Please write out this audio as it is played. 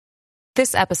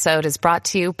This episode is brought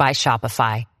to you by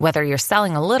Shopify. Whether you're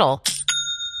selling a little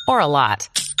or a lot,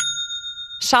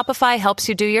 Shopify helps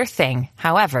you do your thing,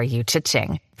 however you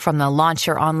cha-ching. From the launch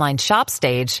your online shop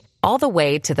stage, all the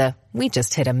way to the we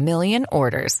just hit 1 million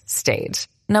orders stage.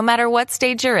 No matter what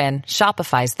stage you're in,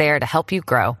 Shopify's there to help you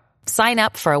grow. Sign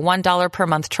up for a $1 per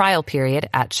month trial period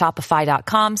at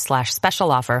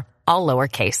shopify.com/special offer, all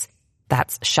lowercase.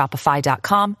 That's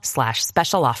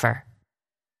shopify.com/special offer.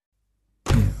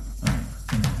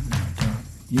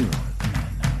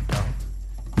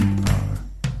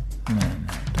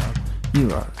 You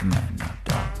are the man now,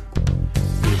 dog.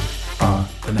 You are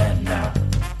the man now,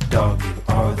 dog. You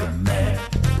are the man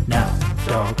now,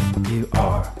 dog. You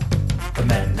are the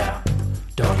man now,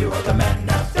 dog. You are the man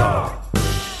now, dog.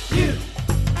 You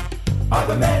are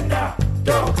the man now,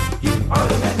 dog. You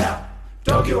are the man now,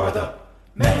 dog. You are the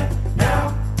man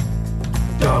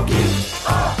now, dog.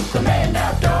 You are the man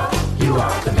now, dog. You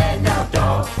are the man now,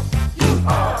 dog. You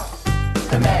are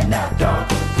the man now,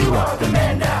 dog. You are the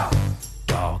man now,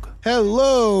 dog.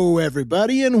 Hello,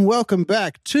 everybody, and welcome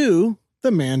back to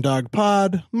the Man Dog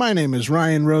Pod. My name is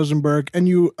Ryan Rosenberg, and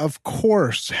you, of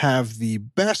course, have the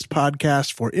best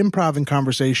podcast for improv and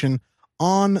conversation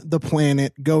on the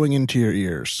planet going into your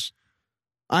ears.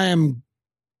 I am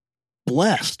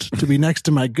blessed to be next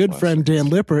to my good friend Dan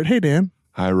Lippert. Hey, Dan.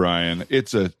 Hi, Ryan.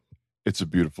 It's a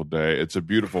beautiful day. It's a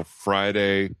beautiful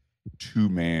Friday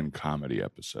two-man comedy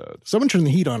episode. Someone turn the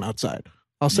heat on outside.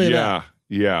 I'll say that.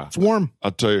 Yeah. It's warm.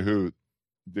 I'll tell you who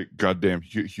the goddamn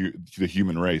the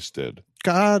human race did.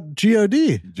 God,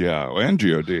 G-O-D. Yeah, and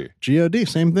G-O-D. G-O-D,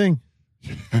 same thing.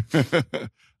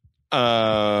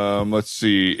 Let's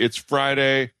see. It's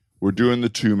Friday. We're doing the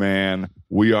two-man.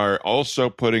 We are also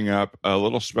putting up a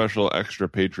little special extra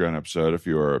Patreon episode if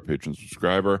you are a patron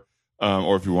subscriber.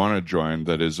 Or if you want to join,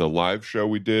 that is a live show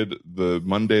we did the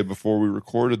Monday before we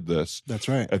recorded this. That's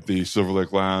right. At the Silver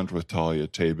Lake Lounge with Talia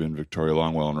Tabin, Victoria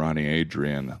Longwell, and Ronnie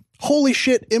Adrian. Holy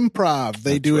shit improv.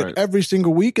 They do it every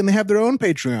single week, and they have their own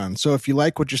Patreon. So if you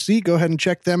like what you see, go ahead and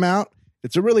check them out.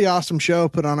 It's a really awesome show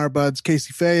put on our buds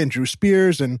Casey Faye and Drew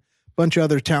Spears and a bunch of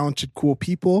other talented, cool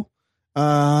people.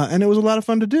 And it was a lot of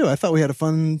fun to do. I thought we had a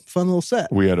fun little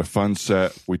set. We had a fun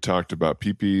set. We talked about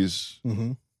peepees.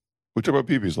 Mm-hmm. We talk about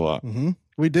peepees a lot. Mm-hmm.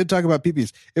 We did talk about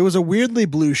peepees. It was a weirdly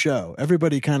blue show.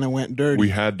 Everybody kind of went dirty. We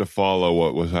had to follow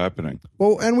what was happening.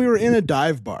 Well, and we were in a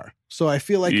dive bar. So I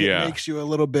feel like it makes you a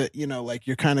little bit, like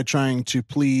you're kind of trying to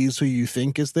please who you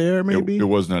think is there, maybe. It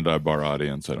wasn't a dive bar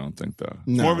audience, I don't think, though.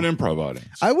 It's more of an improv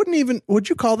audience. I wouldn't even, would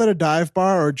you call that a dive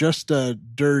bar or just a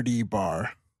dirty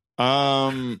bar?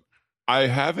 I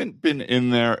haven't been in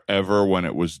there ever when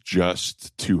it was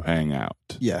just to hang out.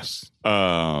 Yes.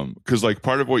 Because like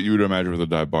part of what you would imagine with a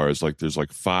dive bar is like there's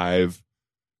like 5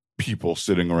 people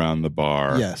sitting around the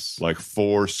bar. Yes. Like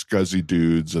 4 scuzzy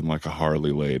dudes and like a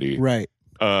Harley lady. Right.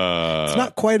 It's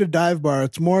not quite a dive bar.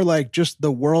 It's more like just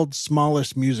the world's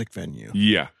smallest music venue.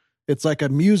 Yeah. It's like a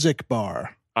music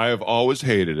bar. I have always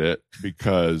hated it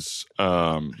because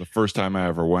the first time I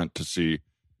ever went to see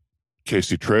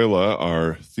Casey Trela,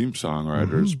 our theme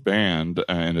songwriter's band,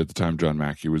 and at the time John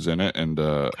Mackey was in it, and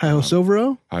Hi-Ho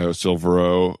Silvero,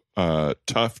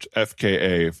 Tuft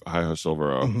FKA Hi-Ho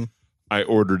Silvero. I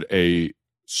ordered a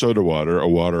soda water, a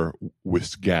water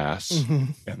with gas,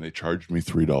 and they charged me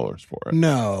 $3 for it.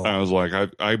 No, I was like,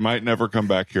 I might never come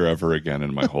back here ever again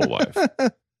in my whole life.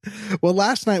 Well,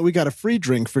 last night we got a free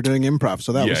drink for doing improv,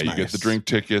 so that was nice. You get the drink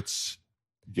tickets.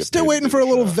 Still waiting for a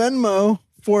little Venmo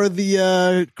for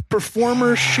the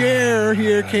performer share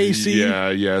here, Casey.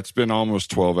 Yeah, it's been almost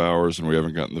 12 hours and we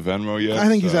haven't gotten the Venmo yet. I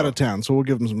think he's out of town, so we'll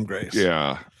give him some grace.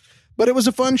 Yeah. But it was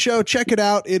a fun show. Check it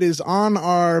out. It is on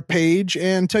our page,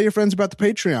 and tell your friends about the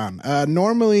Patreon.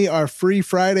 Normally, our free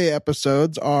Friday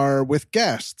episodes are with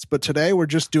guests, but today we're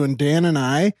just doing Dan and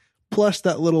I, plus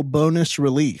that little bonus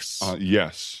release.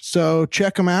 Yes. So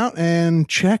check them out and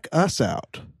check us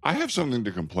out. I have something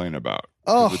to complain about.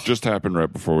 Oh, it just happened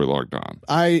right before we logged on.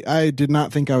 I did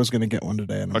not think I was going to get one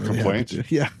today. And a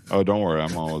complaint? Yeah. Oh, don't worry.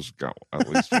 I'm always got at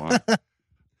least one.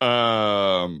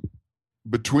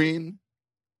 Between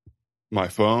my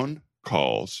phone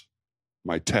calls,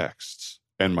 my texts,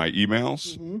 and my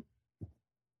emails,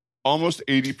 almost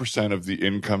 80% of the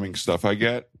incoming stuff I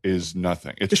get is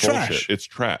nothing. It's bullshit. Trash. It's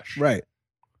trash. Right.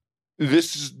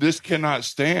 This cannot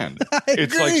stand.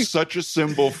 It's like such a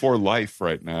symbol for life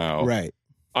right now. Right.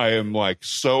 I am like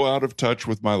so out of touch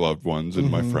with my loved ones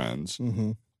and my friends.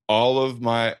 All of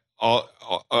my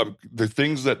the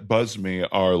things that buzz me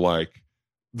are like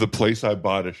the place I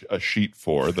bought a sheet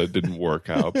for that didn't work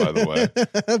out. By the way,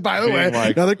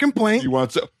 like, another complaint.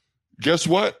 guess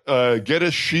what? Get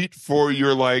a sheet for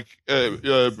your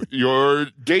your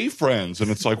gay friends.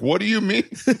 And it's like, what do you mean?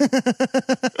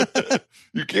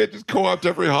 You can't just go out to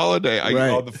every holiday.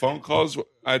 Right. The phone calls,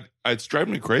 it's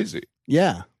driving me crazy.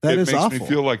 Yeah, that is awful. It makes me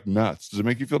feel like nuts. Does it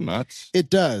make you feel nuts? It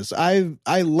does.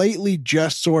 I lately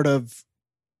just sort of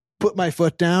put my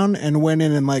foot down and went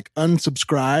in and like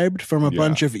unsubscribed from a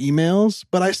bunch of emails,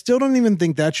 but I still don't even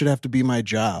think that should have to be my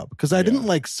job because I didn't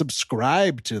like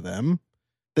subscribe to them.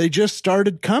 They just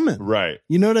started coming. Right.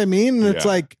 You know what I mean? And it's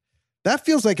like, that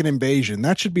feels like an invasion.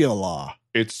 That should be a law.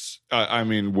 It's, I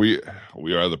mean, we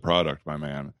are the product, my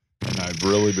man. And I've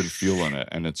really been feeling it.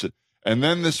 And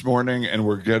then this morning, and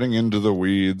we're getting into the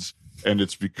weeds, and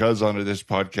it's because on this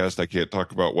podcast, I can't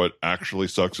talk about what actually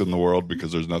sucks in the world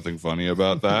because there's nothing funny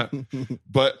about that.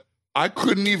 But I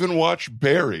couldn't even watch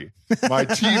Barry. My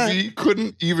TV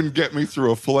couldn't even get me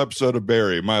through a full episode of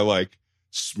Barry. My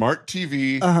smart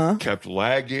TV kept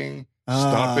lagging,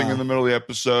 stopping in the middle of the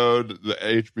episode. The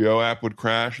HBO app would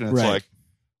crash, and it's like,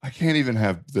 I can't even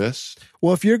have this.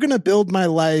 Well, if you're going to build my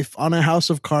life on a house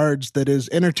of cards that is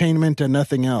entertainment and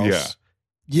nothing else,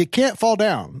 you can't fall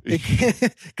down.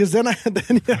 Because then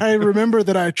I remember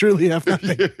that I truly have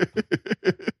nothing.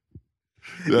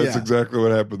 That's exactly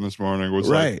what happened this morning. Was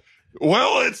like,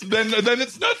 well, then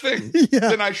it's nothing.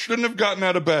 Then I shouldn't have gotten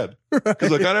out of bed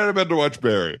because I got out of bed to watch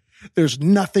Barry. There's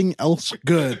nothing else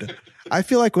good. I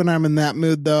feel like when I'm in that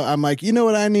mood, though, I'm like, you know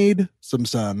what I need? Some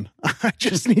sun. I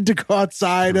just need to go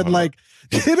outside and it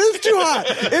is too hot.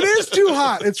 It is too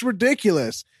hot. It's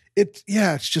ridiculous.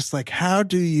 It's just like, how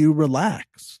do you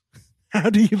relax? How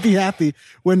do you be happy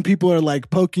when people are like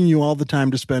poking you all the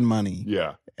time to spend money?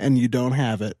 Yeah. And you don't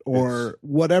have it or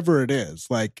whatever it is.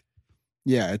 Like,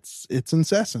 it's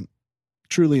incessant,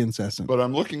 truly incessant. But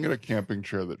I'm looking at a camping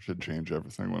chair that should change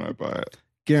everything when I buy it.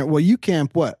 Well, you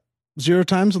camp what? 0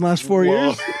 times in the last 4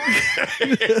 years? In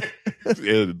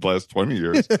the last 20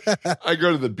 years. I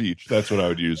go to the beach. That's what I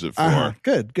would use it for.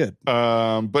 Good.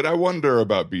 But I wonder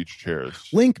about beach chairs.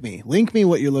 Link me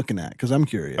what you're looking at because I'm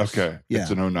curious. Okay. Yeah.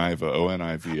 It's an Oniva,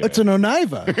 Oniva. It's an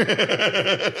Oniva.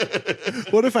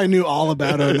 What if I knew all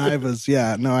about Onivas?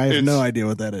 Yeah, no, I have no idea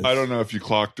what that is. I don't know if you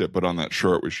clocked it, but on that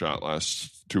short we shot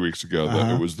 2 weeks ago,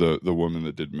 it was the woman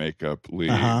that did makeup,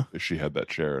 Lee. She had that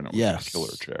chair, and it was a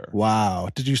killer chair. Wow.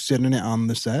 Did you sit in it on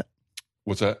the set?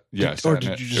 What's that? Yeah. Or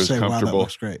did you just say, wow, that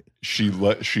looks great? She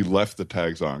left the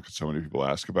tags on because so many people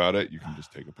ask about it. You can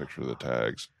just take a picture of the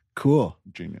tags. Cool.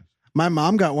 Genius. My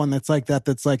mom got one that's like that.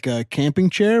 That's like a camping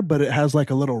chair, but it has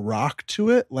like a little rock to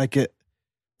it. Like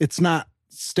it's not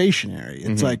stationary.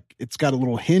 It's like it's got a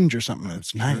little hinge or something.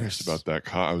 It's nice. About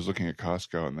that. I was looking at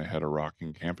Costco and they had a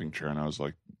rocking camping chair, and I was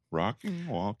like, rocking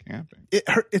while camping.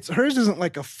 Hers isn't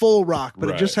like a full rock, but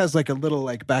it just has like a little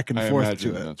like back and forth to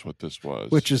it. That's what this was,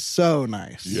 which is so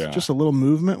nice. Yeah, just a little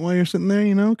movement while you're sitting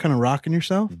there, kind of rocking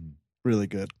yourself. Really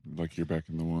good, like you're back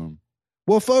in the womb.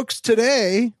 Well, folks,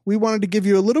 today we wanted to give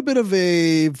you a little bit of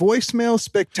a voicemail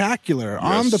spectacular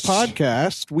on the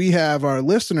podcast. We have our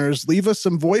listeners leave us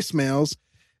some voicemails.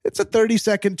 It's a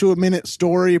 30-second to a minute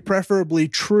story, preferably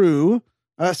true.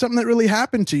 Something that really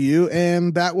happened to you,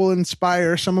 and that will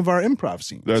inspire some of our improv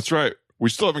scenes. That's right. We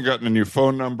still haven't gotten a new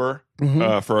phone number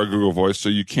for our Google Voice, so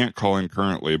you can't call in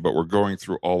currently, but we're going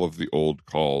through all of the old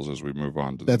calls as we move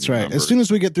on to the new numbers. As soon as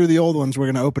we get through the old ones, we're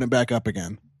going to open it back up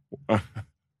again.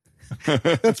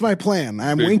 That's my plan.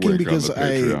 I'm winking because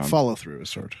I follow through,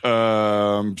 sort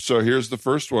of. So here's the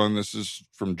first one. This is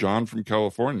from John from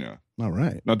California. All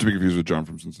right. Not to be confused with John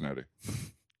from Cincinnati.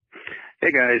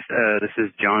 Hey guys, this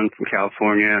is John from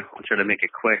California. I'll try to make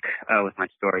it quick with my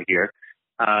story here.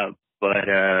 But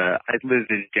I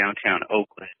lived in downtown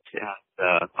Oakland,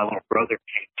 and my little brother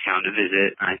came to town to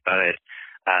visit, and I thought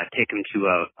I'd take him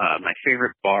to my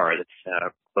favorite bar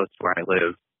that's close to where I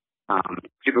live.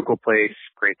 Super cool place,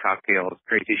 great cocktails,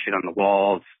 crazy shit on the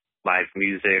walls, live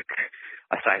music,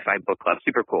 a sci-fi book club,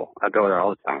 super cool. I go there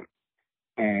all the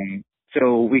time.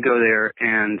 So we go there,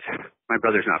 and my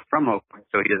brother's not from Oakland,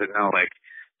 so he doesn't know,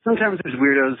 sometimes there's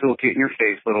weirdos who will get in your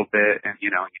face a little bit, and,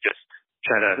 you just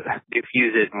try to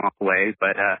diffuse it and walk away.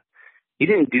 But he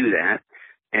didn't do that,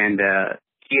 and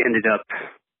he ended up,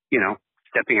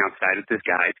 stepping outside with this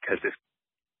guy because this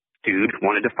dude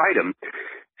wanted to fight him.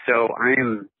 So I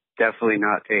am definitely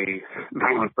not a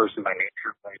violent person by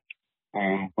nature, but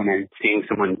when I'm seeing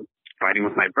someone fighting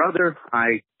with my brother,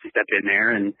 I step in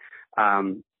there and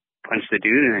punch the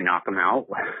dude and then knock him out,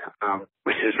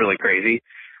 which is really crazy.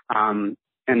 And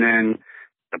then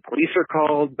the police are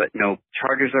called, but no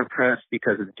charges are pressed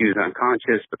because the dude's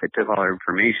unconscious, but they took all our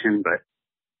information, but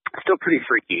still pretty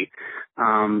freaky.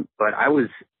 But I was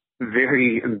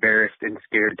very embarrassed and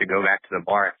scared to go back to the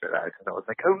bar after that because I was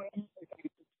like, oh, I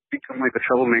become like a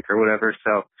troublemaker or whatever.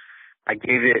 So I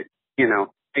gave it,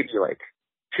 maybe like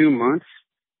 2 months.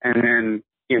 And then,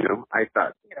 I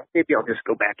thought, maybe I'll just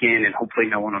go back in and hopefully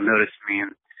no one will notice me.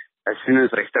 And as soon as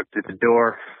I stepped through the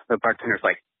door, the bartender's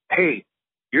like, hey,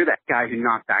 you're that guy who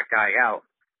knocked that guy out.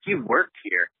 He worked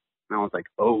here. And I was like,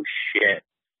 oh, shit.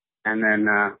 And then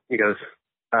he goes,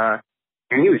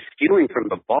 and he was stealing from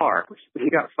the bar. He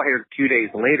got fired 2 days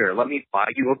later. Let me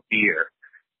buy you a beer.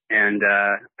 And,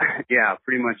 yeah,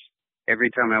 pretty much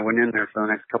every time I went in there for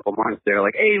the next couple months, they're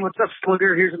like, hey, what's up,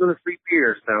 Slugger? Here's another free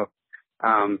beer. So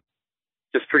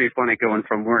just pretty funny going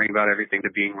from worrying about everything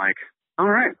to being like, all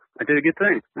right, I did a good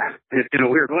thing in a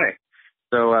weird way.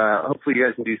 So hopefully you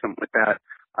guys can do something with that.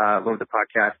 Love the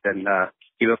podcast and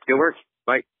keep up the good work.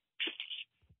 Bye.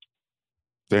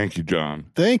 Thank you, John.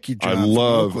 Thank you, John. I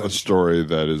love a story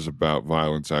that is about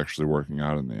violence actually working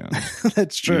out in the end.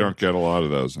 That's true. You don't get a lot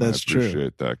of those, and That's I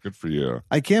appreciate that. Good for you.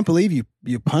 I can't believe you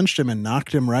punched him and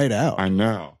knocked him right out. I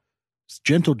know. It's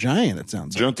Gentle Giant, it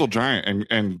sounds like. Gentle Giant.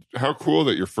 And how cool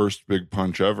that your first big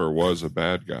punch ever was a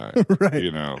bad guy.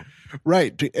 Right.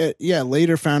 Right. Yeah,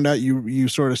 later found out you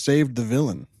sort of saved the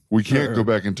villain. We can't go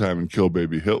back in time and kill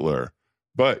baby Hitler,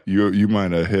 but you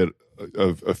might have hit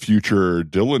a future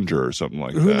Dillinger or something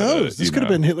like that. Who knows? This could have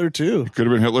been Hitler too. It could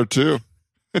have been Hitler too.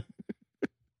 All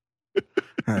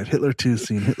right, Hitler 2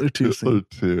 scene. Hitler 2 scene. Hitler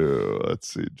 2. Let's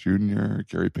see. Junior,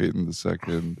 Gary Payton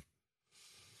II.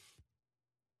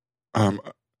 Yeah,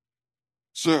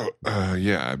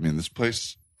 I mean, this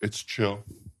place, it's chill.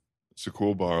 It's a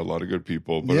cool bar, a lot of good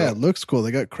people. But yeah, it looks cool.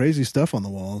 They got crazy stuff on the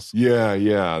walls. Yeah.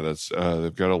 That's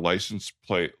they've got a license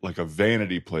plate, like a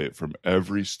vanity plate from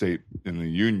every state in the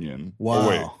union. Wow. Oh,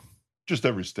 wait, just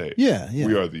every state. Yeah.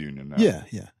 We are the union now. Yeah.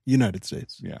 United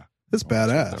States. Yeah. That's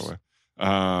badass. That way.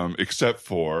 Except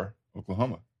for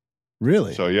Oklahoma.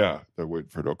 Really? So yeah, they're waiting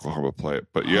for an Oklahoma plate.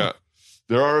 But yeah,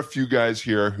 there are a few guys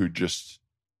here who just,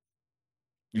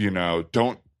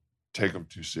 don't take them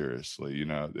too seriously.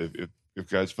 If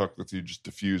guys fuck with you, just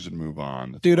diffuse and move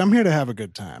on. Dude, I'm here to have a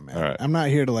good time, man. All right. I'm not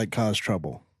here to cause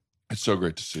trouble. It's so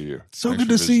great to see you. So good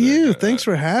to see you. Thanks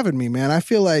for having me, man. I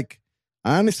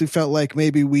honestly felt like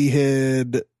maybe we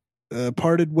had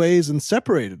parted ways and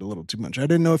separated a little too much. I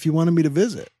didn't know if you wanted me to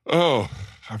visit. Oh,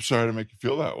 I'm sorry to make you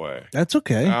feel that way. That's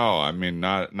okay. No, I mean,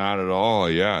 not at all.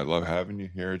 Yeah, I love having you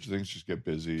here. Things just get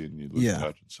busy and you lose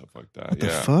touch and stuff like that. What the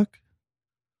fuck?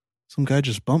 Some guy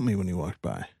just bumped me when he walked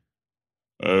by.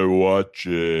 Watch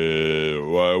it,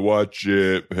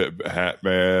 hat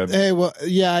man. Hey, well,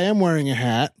 yeah, I am wearing a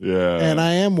hat. Yeah. And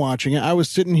I am watching it. I was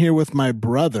sitting here with my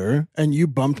brother, and you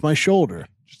bumped my shoulder.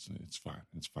 It's fine.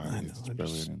 It's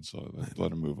barely an insult.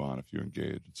 Let him move on if you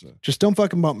engage. Just don't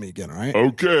fucking bump me again, all right?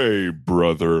 Okay,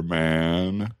 brother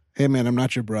man. Hey, man, I'm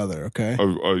not your brother, okay?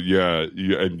 Yeah,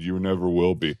 and you never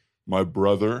will be. My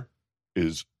brother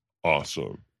is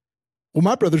awesome. Well,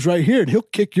 my brother's right here, and he'll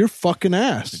kick your fucking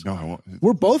ass. No, I won't.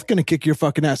 We're both going to kick your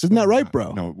fucking ass. Isn't that right,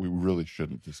 bro? No, we really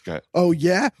shouldn't. This guy. Oh,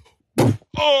 yeah?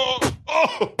 Oh.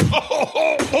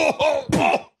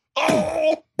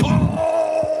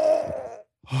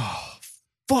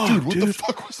 Fuck, dude, what the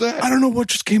fuck was that? I don't know what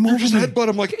just came over me. You just headbutt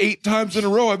him like 8 times in a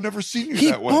row. I've never seen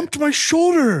you that way. He bumped my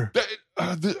shoulder.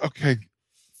 Okay.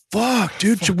 Fuck,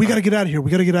 dude. We got to get out of here.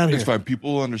 It's fine.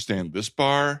 People will understand. This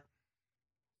bar,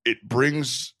 it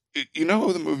brings... You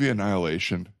know the movie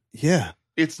Annihilation? Yeah.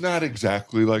 It's not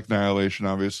exactly like Annihilation,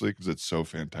 obviously, because it's so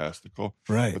fantastical.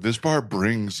 Right. But this bar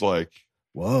brings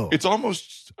whoa. It's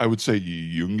almost, I would say,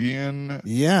 Jungian.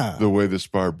 Yeah. The way this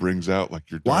bar brings out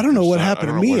your Well, I don't know what happened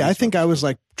to me. I think I was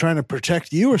trying to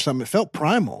protect you or something. It felt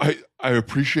primal. I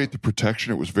appreciate the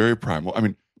protection. It was very primal. I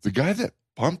mean, the guy that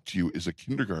bumped you is a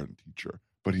kindergarten teacher.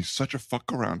 But he's such a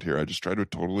fuck around here. I just try to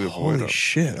totally avoid him. Holy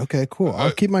shit. Okay, cool.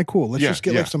 I'll keep my cool. Let's just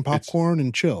get some popcorn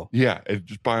and chill. Yeah, and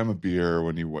just buy him a beer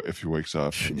if he wakes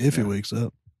up. If he wakes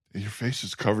up. Your face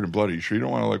is covered in blood. Are you sure you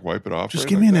don't want to wipe it off? Just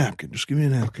give me a napkin. Just give me a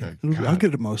napkin. Okay, I'll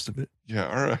get most of it. Yeah,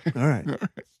 all right. All right.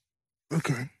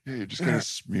 Okay. Yeah, you're just kind of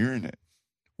smearing it.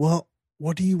 Well,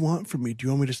 what do you want from me? Do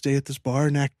you want me to stay at this bar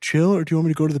and act chill, or do you want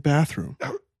me to go to the bathroom?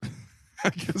 I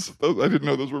guess I didn't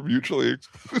know those were mutually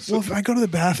exclusive. Well, if I go to the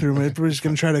bathroom, everybody's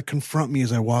going to try to confront me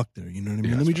as I walk there. You know what I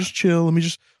mean? Let me just chill.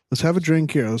 Let's have a drink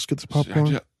here. Let's get the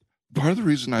popcorn. Part of the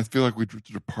reason I feel like we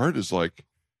drifted apart is I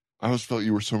always felt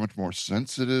you were so much more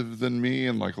sensitive than me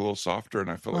and a little softer. And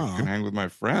I felt like you can hang with my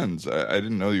friends. I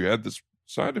didn't know you had this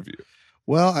side of you.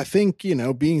 Well, I think,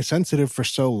 being sensitive for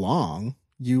so long,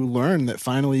 you learn that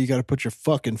finally you got to put your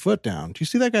fucking foot down. Do you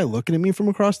see that guy looking at me from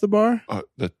across the bar?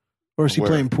 Or is he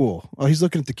Where? playing pool? Oh, he's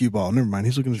looking at the cue ball. Never mind.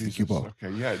 He's looking at the cue ball.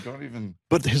 Okay, yeah, don't even.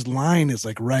 But his line is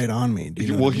like right on me. Do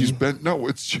you know what I he's mean? bent. No,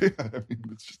 it's yeah. I mean,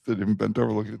 it's just that him bent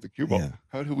over looking at the cue ball. Yeah.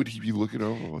 How would he be looking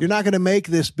over? You're not going to make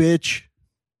this, bitch.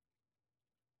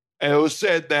 I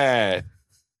said that.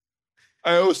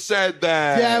 I said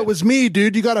that. Yeah, it was me,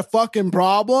 dude. You got a fucking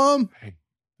problem? Hey,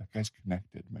 that guy's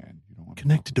connected, man. You don't want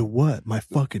Connected to what? My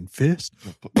fucking fist?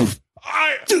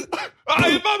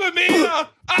 I Mamma Mia!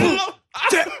 Oh!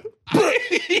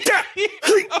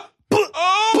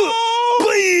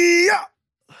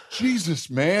 Jesus,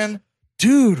 man.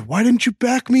 Dude, why didn't you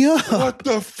back me up? What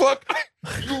the fuck?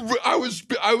 I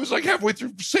was like halfway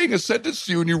through saying a sentence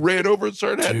to you and you ran over and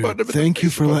started headbutting him. Dude, thank you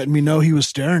for letting me know he was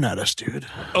staring at us, dude.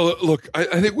 Oh, look, I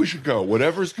think we should go.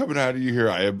 Whatever's coming out of you here,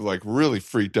 I am like really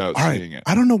freaked out All seeing right. it.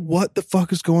 I don't know what the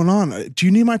fuck is going on. Do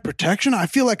you need my protection? I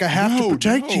feel like I have to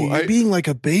protect you. You're being like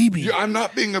a baby. Yeah, I'm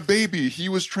not being a baby. He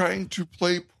was trying to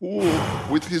play pool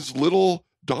with his little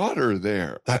daughter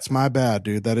there. That's my bad,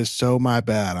 dude. That is so my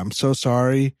bad. I'm so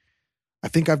sorry. I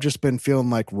think I've just been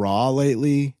feeling like raw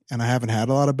lately and I haven't had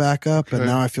a lot of backup. Okay. And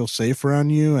now I feel safe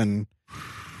around you and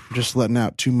I'm just letting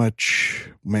out too much.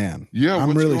 Man. Yeah, I'm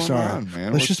what's really going sorry. on,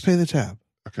 man? Let's just pay the tab.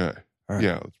 Okay. All right.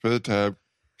 Yeah, let's pay the tab.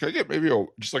 Can I get maybe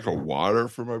just like a water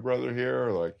for my brother here?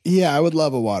 Or like, Yeah, I would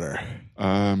love a water.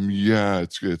 yeah,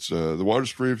 it's the water's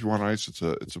free if you want ice.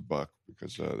 It's a buck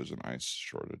because there's an ice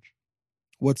shortage.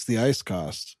 What's the ice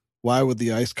cost? Why would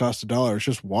the ice cost $1? It's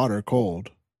just water cold.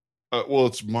 Well,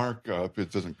 it's markup.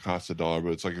 It doesn't cost $1,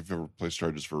 but it's like if you ever place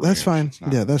charges for That's range,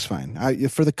 fine. Yeah, that's fine.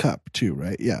 For the cup too,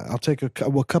 right? Yeah, I'll take a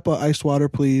cup of iced water,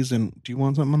 please. And do you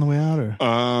want something on the way out, or?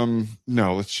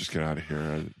 No. Let's just get out of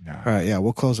here. No, All right, yeah,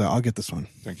 we'll close out. I'll get this one.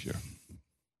 thank you.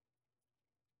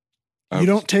 You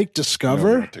don't take No, Discover?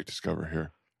 I don't take Discover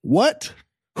here. What?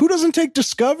 Who doesn't take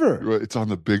Discover? It's on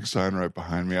the big sign right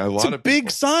behind me. It's a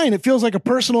big sign. It feels like a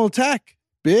personal attack,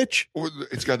 bitch.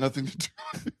 It's got nothing to do.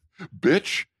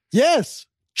 Bitch. Yes,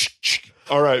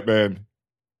 All right, man.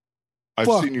 I've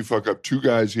Fuck. seen you fuck up 2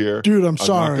 guys here. dude. I'm I'm not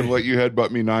sorry. gonna let you headbutt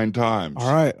me 9 times.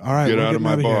 All right. Get we're out of getting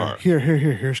my here. bar. Here.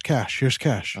 Here's cash. Here's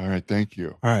cash. All right, thank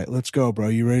you. All right, let's go, bro.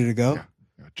 You ready to go? Yeah.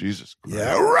 Oh, Jesus Christ.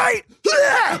 Yeah, right.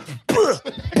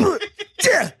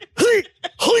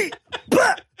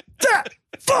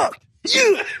 Fuck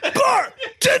you,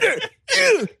 bartender.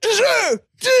 You deserve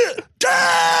to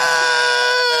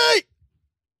die.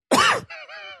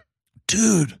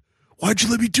 Dude, why'd you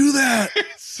let me do that?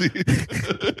 See?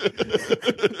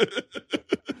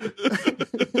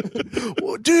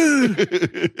 Well,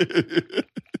 dude,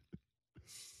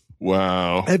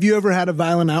 Wow. have you ever had a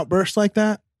violent outburst like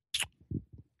that?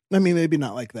 I mean, maybe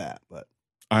not like that, but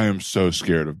I am so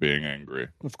scared of being angry.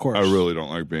 of course. I really don't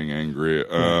like being angry.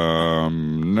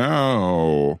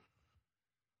 No.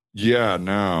 Yeah,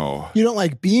 no. You don't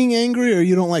like being angry, or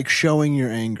you don't like showing your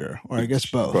anger, or I guess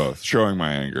both. Both. Showing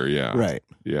my anger, yeah. Right.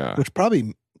 Yeah. Which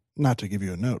probably, not to give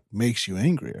you a note, makes you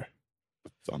angrier.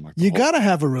 I'm like the You Hulk. got to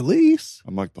have a release.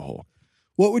 I'm like the Hulk.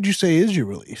 What would you say is your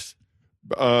release?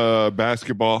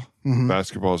 Basketball. Mhm.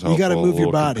 Basketball is You helpful. gotta move a your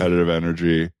little body. Competitive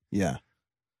energy. Yeah.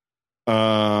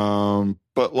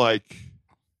 But like,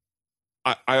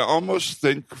 I almost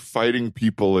think fighting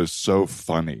people is so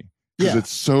funny because Yeah.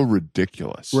 it's so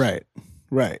ridiculous. Right.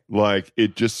 Like,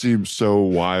 it just seems so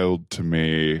wild to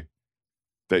me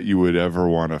that you would ever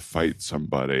want to fight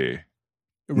somebody.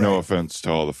 No Right. offense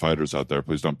to all the fighters out there.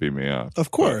 Please don't beat me up.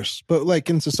 Of course. But like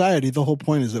in society, the whole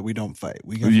point is that we don't fight.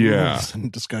 We have Yeah. rules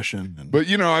and discussion. And But,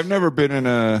 I've never been in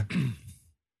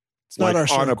it's not our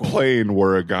on a circle. plane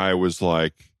where a guy was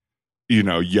like,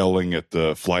 yelling at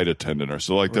the flight attendant or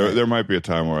so. Like Right. there might be a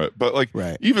time where, but like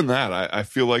Right. even that, I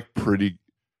feel like pretty.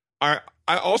 I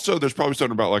also there's probably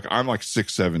something about like I'm like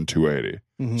 6'7", 280,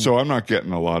 Mhm. so I'm not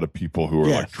getting a lot of people who are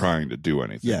Yes. like trying to do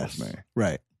anything Yes. with me.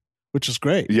 Right. Which is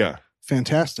great. Yeah,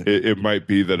 Fantastic. it might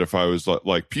be that if I was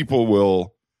like people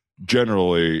will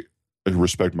generally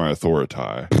respect my authority.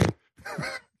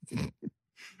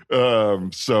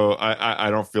 So I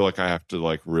don't feel like I have to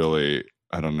like really,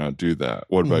 I don't know, do that.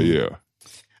 What about Mhm. you?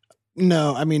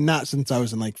 No, I mean, not since I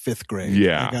was in like 5th grade.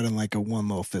 Yeah. I got in like a one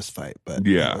little fist fight, but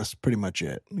Yeah. that was pretty much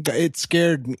it. It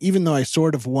scared me. Even though I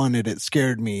sort of won it, it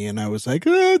scared me. And I was like,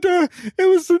 it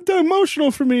was emotional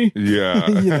for me. Yeah.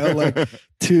 like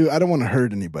I don't want to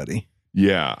hurt anybody.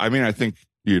 Yeah, I mean, I think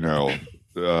based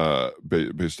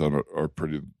on our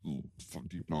pretty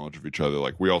deep knowledge of each other,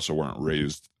 like we also weren't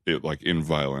raised in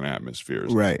violent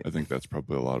atmospheres. Right. I think that's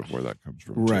probably a lot of where that comes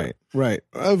from. too. Right.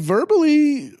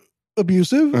 Verbally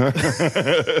abusive. But-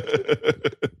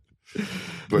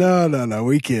 No.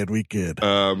 We kid.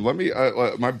 Let me.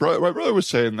 My brother was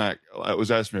saying that.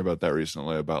 Was asking me about that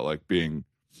recently about like being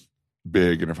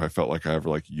big, and if I felt like I ever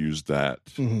like used that,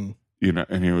 Mhm. you know,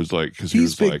 and he was like, because He's he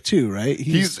was big like, too, right?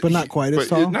 But not quite as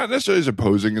tall. not necessarily as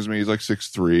imposing as me. He's like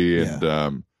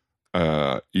 6'3"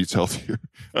 and eats healthier.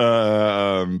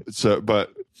 So,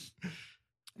 but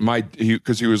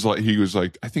because he was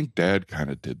like, I think Dad kind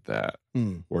of did that,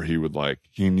 where he would like,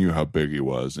 he knew how big he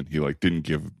was, and he like didn't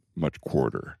give much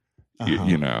quarter,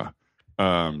 you know.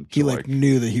 He like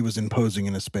knew that he was imposing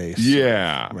in a space.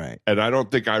 Yeah, right. And I don't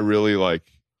think I really like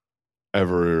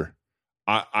ever.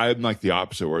 I'm like the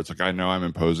opposite, where it's like I know I'm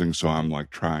imposing, so I'm like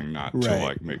trying not to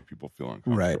like make people feel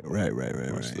uncomfortable.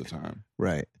 Right. Most of the time.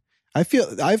 Right.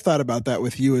 I've thought about that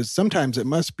with you. Is sometimes it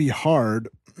must be hard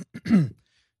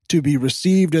to be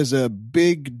received as a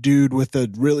big dude with a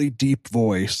really deep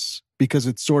voice, because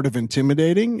it's sort of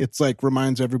intimidating. It's like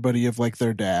reminds everybody of like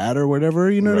their dad or whatever.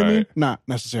 You know what I mean? Not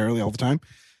necessarily all the time,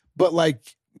 but like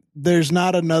there's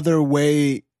not another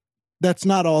way. That's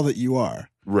not all that you are.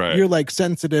 Right. You're like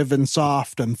sensitive and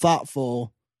soft and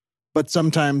thoughtful, but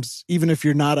sometimes even if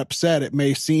you're not upset, it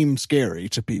may seem scary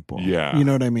to people. Yeah. You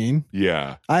know what I mean?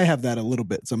 Yeah. I have that a little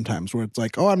bit sometimes where it's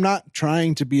like, oh, I'm not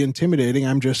trying to be intimidating.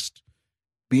 I'm just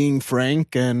being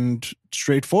frank and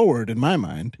straightforward in my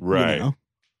mind. Right. You know?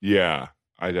 Yeah.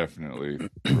 I definitely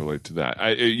relate to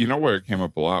that. You know, where it came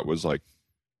up a lot was like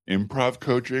improv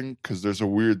coaching, because there's a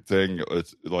weird thing.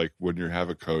 It's like when you have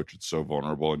a coach, it's so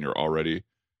vulnerable, and you're already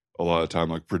a lot of time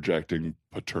like projecting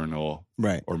paternal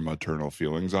or maternal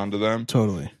feelings onto them.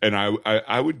 Totally. And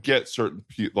I would get certain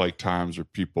like times or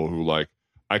people who like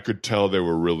I could tell they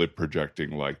were really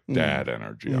projecting like dad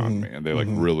energy on me, and they like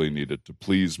really needed to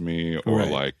please me, or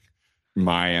like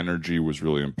my energy was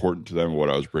really important to them, what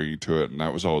I was bringing to it, and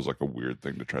that was always like a weird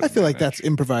thing to try. I feel like that's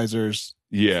improvisers.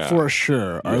 Yeah, for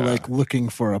sure are like looking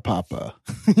for a papa.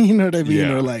 You know what I mean?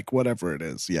 Yeah. Or like whatever it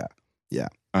is. Yeah. Yeah.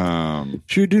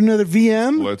 Should we do another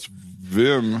VM? Let's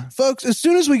Vim. Folks, as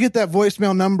soon as we get that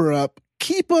voicemail number up,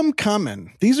 keep them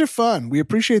coming. These are fun. We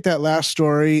appreciate that last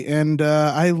story, and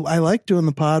I like doing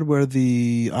the pod where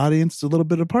the audience is a little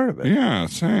bit a part of it. Yeah,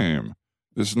 same.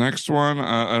 This next one,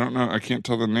 I don't know. I can't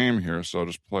tell the name here, so I'll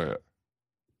just play it.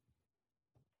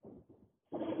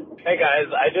 Hey guys,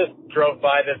 I just drove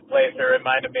by this place. It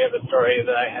reminded me of a story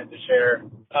that I had to share.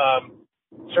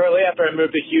 Shortly after I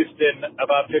moved to Houston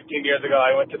about 15 years ago,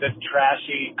 I went to this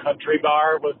trashy country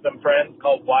bar with some friends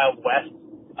called Wild West.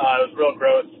 It was real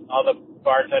gross. All the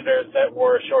bartenders that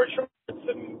wore short shorts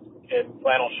and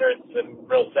flannel shirts and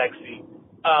real sexy.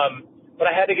 But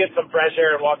I had to get some fresh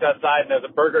air and walked outside, and there's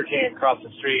a Burger King across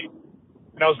the street.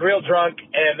 And I was real drunk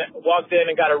and walked in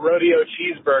and got a rodeo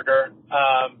cheeseburger,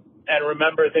 and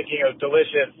remember thinking it was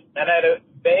delicious. And I had a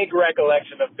vague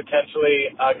recollection of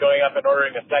potentially going up and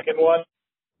ordering a second one.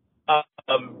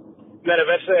 Then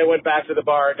eventually I went back to the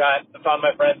bar, found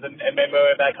my friends, and made my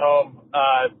way back home.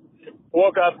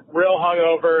 Woke up real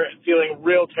hungover, feeling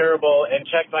real terrible, and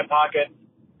checked my pockets.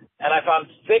 And I found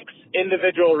 6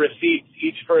 individual receipts,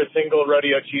 each for a single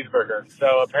rodeo cheeseburger.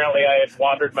 So apparently I had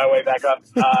wandered my way back up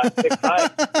 6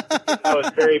 times. I was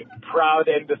very proud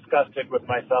and disgusted with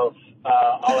myself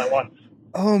all at once.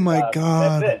 Oh, my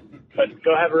God. That's it. But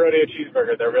go have a rodeo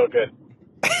cheeseburger. They're real good.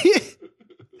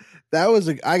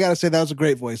 I got to say, that was a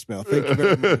great voicemail. Thank you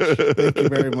very much. Thank you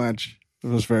very much. It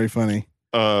was very funny.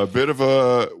 Bit of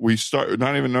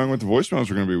not even knowing what the voicemails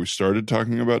were going to be. We started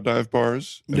talking about dive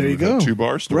bars. There you go. 2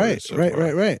 bar stories. Right.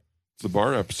 It's the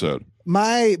bar episode.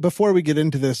 Before we get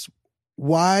into this,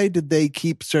 why did they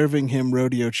keep serving him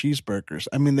rodeo cheeseburgers?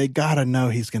 I mean, they got to know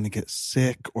he's going to get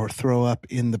sick or throw up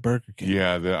in the Burger King.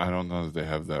 Yeah, I don't know that they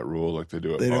have that rule like they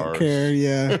do at bars. They don't care,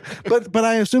 yeah. but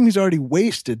I assume he's already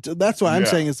wasted. So that's why I'm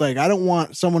saying it's like, I don't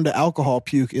want someone to alcohol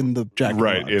puke in the Jack in the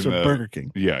Box or Burger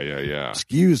King. Yeah.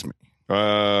 Excuse me.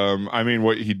 I mean,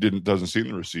 what he doesn't see in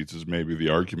the receipts is maybe the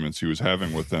arguments he was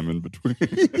having with them in between.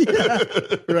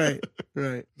 Right.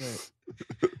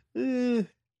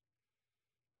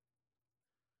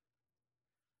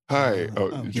 Hi.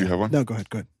 Did you have one? No, go ahead.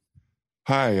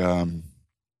 Hi.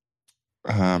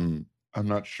 I'm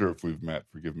not sure if we've met.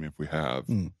 Forgive me if we have.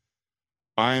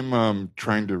 I'm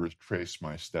trying to retrace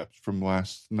my steps from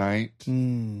last night.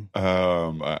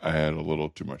 I had a little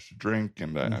too much to drink,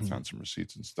 and I found some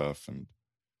receipts and stuff. And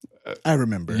I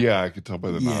remember. Yeah, I could tell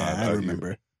by the nod. Yeah, I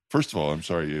remember. First of all, I'm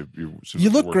sorry you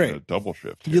look great. A double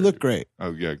shift. Here. You look great.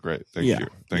 Oh yeah, great. Thank you.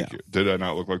 Thank you. Did I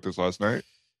not look like this last night?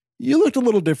 You looked a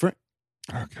little different.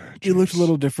 Okay. You looked a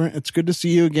little different. It's good to see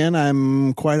you again.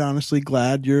 I'm quite honestly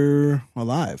glad you're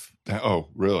alive. Oh,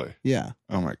 really? Yeah.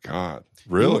 Oh my God.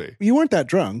 Really? You weren't that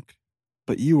drunk,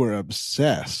 but you were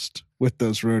obsessed with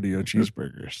those rodeo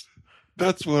cheeseburgers.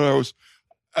 That's what I was.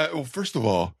 Well, first of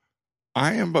all,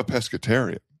 I am a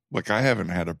pescatarian. Like I haven't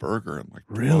had a burger in like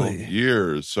 12 Really?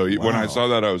 years. So when I Wow. saw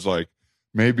that, I was like,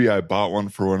 maybe I bought one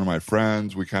for one of my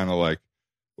friends. We kind of like,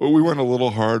 well, we went a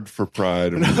little hard for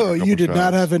pride. And No, a couple you did not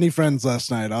shots. have any friends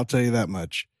last night. I'll tell you that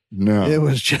much. No. It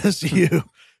was just you.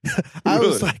 I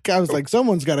was Really? like,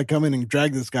 someone's got to come in and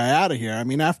drag this guy out of here. I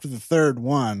mean, after the third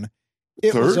one,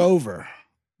 it was Third? over.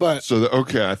 But So,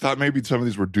 okay, I thought maybe some of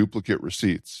these were duplicate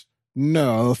receipts.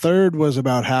 no, the third was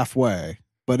about halfway.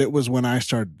 But it was when I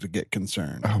started to get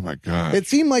concerned. Oh my God. It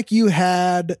seemed like you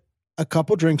had a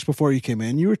couple drinks before you came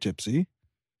in. You were tipsy.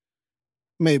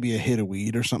 Maybe a hit of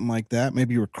weed or something like that.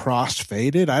 Maybe you were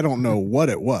cross-faded. I don't know what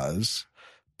it was.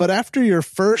 But after your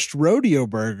first rodeo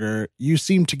burger, you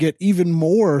seemed to get even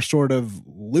more sort of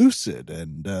lucid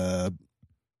and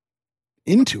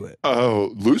into it.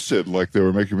 Oh, lucid, like they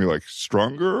were making me like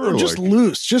stronger? Or Just like,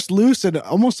 loose and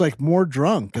almost like more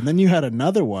drunk. And then you had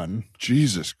another one.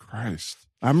 Jesus Christ.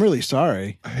 I'm really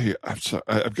sorry. Hey,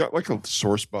 I've got like a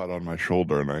sore spot on my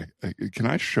shoulder, and I can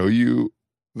I show you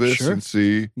this Sure. and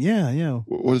see Yeah.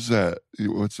 what is that?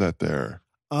 What's that there,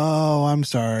 Oh, I'm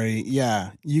sorry.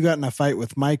 Yeah. You got in a fight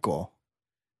with Michael.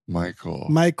 Michael?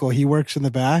 Michael, he works in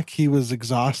the back. He was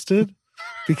exhausted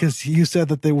because you said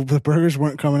that the burgers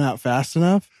weren't coming out fast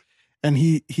enough. And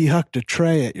he hucked a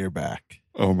tray at your back.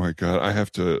 Oh my God, I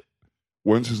have to.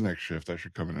 When's his next shift? I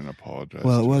should come in and apologize.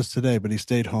 Well, it was today, but he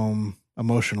stayed home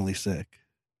emotionally sick.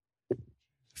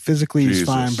 Physically, he's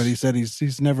Jesus. fine, but he said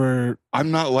he's never.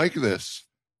 I'm not like this.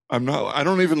 I'm not. I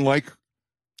don't even like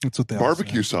That's what they all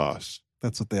barbecue say. sauce.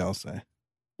 That's what they all say.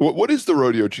 What is the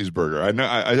rodeo cheeseburger? I know.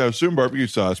 I assume barbecue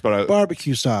sauce, but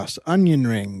Barbecue sauce, onion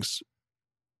rings,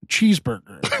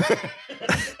 cheeseburger.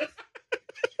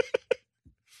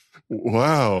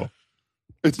 Wow.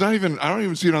 It's not even, I don't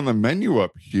even see it on the menu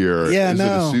up here. Yeah, Is it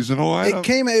no. a seasonal item?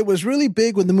 It was really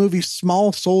big when the movie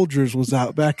Small Soldiers was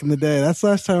out back in the day. That's the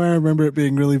last time I remember it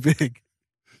being really big.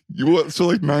 So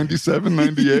like 97,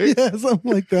 98? Yeah,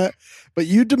 something like that. But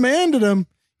you demanded them.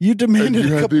 You And demanded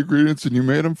you a had couple. the ingredients and you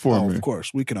made them for Oh, me. of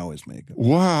course, we can always make them.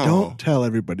 Wow. Don't tell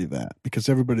everybody that because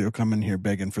everybody will come in here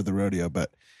begging for the rodeo. But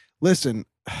listen,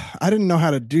 I didn't know how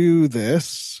to do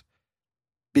this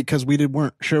because we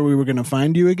weren't sure we were going to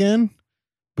find you again.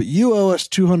 But you owe us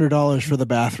 $200 for the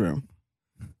bathroom.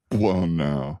 Well,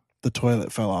 no. The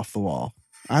toilet fell off the wall.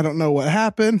 I don't know what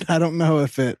happened. I don't know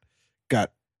if it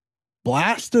got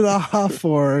blasted off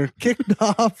or kicked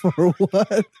off or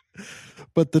what.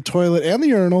 But the toilet and the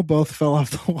urinal both fell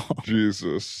off the wall.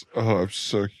 Jesus. Oh, I'm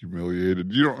so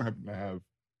humiliated. You don't happen to have,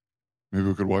 maybe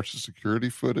we could watch the security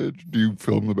footage? Do you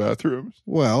film the bathrooms?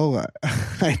 Well,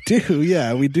 I do.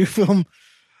 Yeah, we do film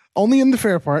only in the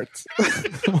fair parts.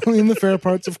 Only in the fair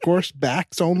parts, of course.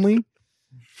 Backs only.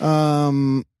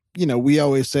 We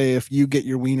always say if you get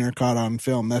your wiener caught on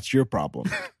film, that's your problem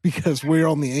because we're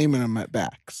only aiming them at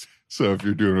backs. So if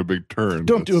you're doing a big turn,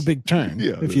 Don't do a big turn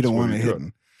Yeah, if you that's don't what want it you're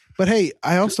hidden. But hey,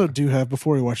 I also do have,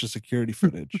 before we watch the security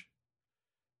footage,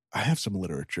 I have some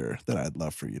literature that I'd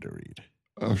love for you to read.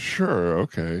 Oh, sure.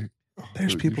 Okay.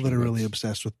 There's Oh, people that are usually really that's-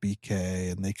 obsessed with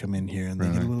BK and they come in here and they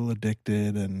get a Really? little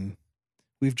addicted and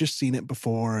we've just seen it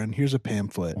before. And here's a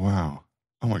pamphlet. Wow.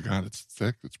 Oh my God, it's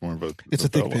thick. It's more of a. It's a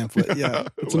thick novella. pamphlet. Yeah.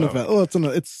 It's a Wow. novella. Oh,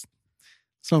 it's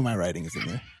some of my writing is in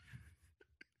there.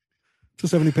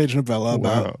 It's a 70-page novella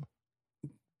about Wow.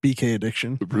 BK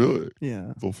addiction. Really? Yeah.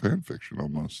 Little fan fiction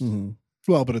almost. Mhm.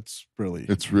 Well, but it's really.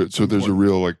 So there's a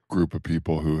real like group of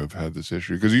people who have had this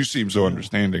issue because you seem so Yeah.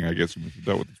 understanding. I guess you've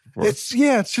dealt with this before.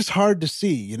 It's just hard to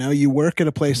see. You work at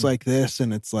a place Mm-hmm. like this,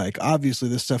 and it's like obviously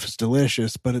this stuff is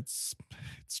delicious, but it's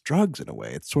drugs in a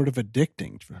way. It's sort of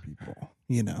addicting for people.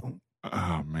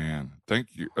 Oh man, thank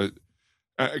you. Can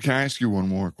I ask you one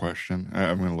more question?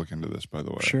 I'm going to look into this, by the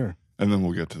way. Sure, And then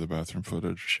we'll get to the bathroom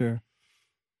footage. sure.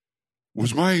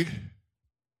 Was my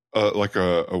like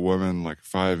a woman like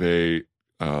 5'8",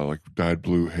 like dyed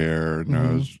blue hair,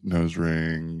 nose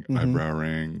ring, Mhm. eyebrow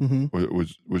ring? Mhm.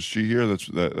 Was she here?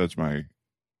 That's my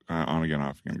on again,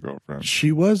 off again girlfriend.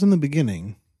 She was in the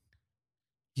beginning.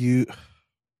 We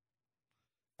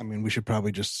should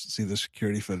probably just see the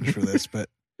security footage for this, but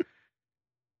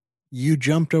you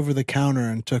jumped over the counter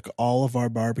and took all of our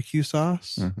barbecue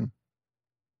sauce. Mhm.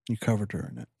 You covered her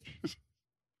in it.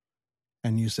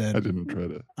 And you said, I didn't try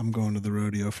to. I'm going to the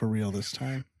rodeo for real this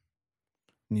time.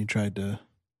 And we tried to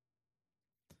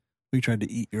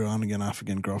eat your on again, off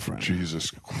again girlfriend.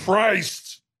 Jesus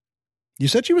Christ! You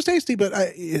said she was tasty, but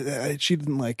she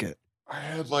didn't like it. I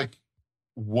had like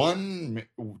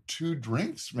 2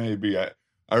 drinks maybe. I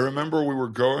remember we were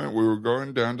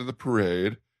going down to the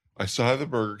parade. I saw the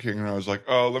Burger King and I was like,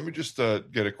 oh, let me just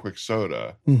get a quick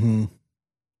soda. Mm-hmm.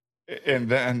 And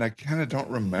then I kind of don't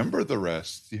remember the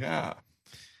rest. Yeah.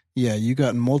 Yeah, you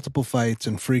got in multiple fights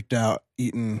and freaked out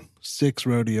eating 6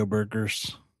 rodeo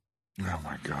burgers. Oh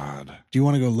my God. Do you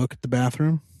want to go look at the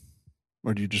bathroom?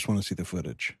 Or do you just want to see the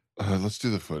footage? Let's do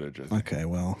the footage, I think. Okay,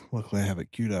 well, luckily I have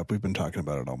it queued up. We've been talking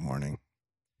about it all morning.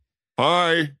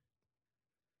 Hi.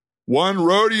 1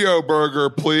 rodeo burger,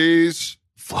 please.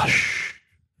 Flush.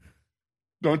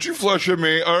 Don't you flush at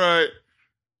me. All right.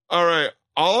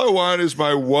 All I want is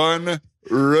my 1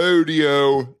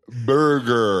 rodeo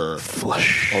burger.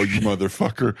 Flush. Oh, you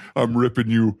motherfucker. I'm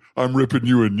ripping you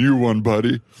a new one,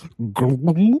 buddy.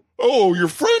 Oh, your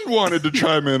friend wanted to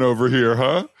chime in over here,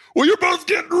 huh? Well, you're both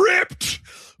getting ripped.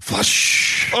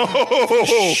 Flush.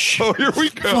 Oh, here we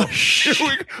go. Flush.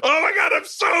 Oh my God, I'm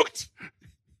soaked.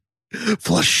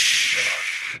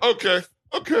 Flush. Okay.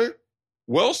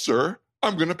 Well, sir,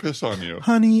 I'm going to piss on you.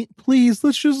 Honey, please,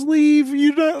 let's just leave.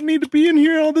 You don't need to be in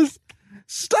here all this.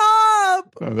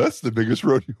 Stop. Oh, that's the biggest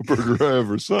rodeo burger I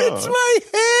ever saw. It's my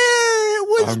hair. It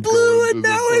was I'm blue going and to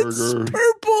the now it's burger.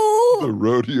 purple. The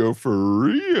rodeo for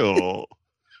real.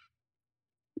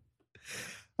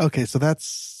 Okay, so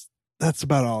that's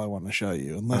about all I want to show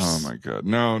you. Unless oh my God.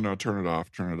 No, turn it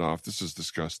off. This is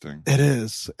disgusting. It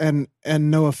is. And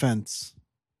no offense,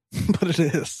 but it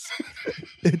is.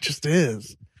 It just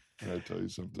is. Can I tell you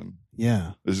something?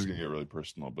 Yeah. This is going to get really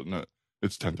personal, but no,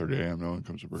 it's 10:30 a.m. No one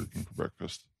comes to Burger King for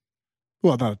breakfast.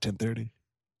 Well, not at 10:30.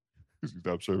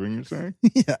 Stop serving, you're saying?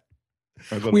 Yeah.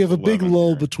 We have a big 11 lull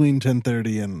here. between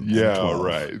 10:30 and Yeah, 12.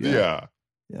 right. Yeah.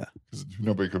 Because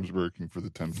nobody comes to Burger King for the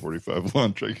 10:45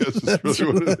 lunch, I guess is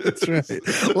really what it is. That's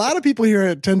right. A lot of people here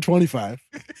at 10:25.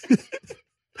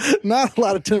 Not a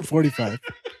lot of 10:45.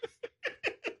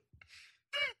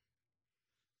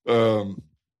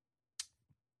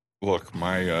 Look,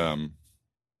 my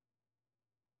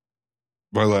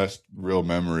last real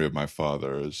memory of my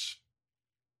father is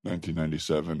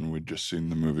 1997. We'd just seen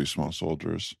the movie Small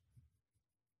Soldiers,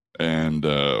 and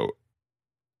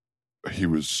he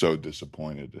was so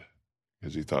disappointed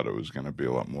because he thought it was going to be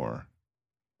a lot more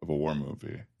of a war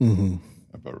movie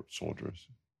about soldiers.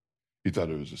 He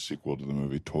thought it was a sequel to the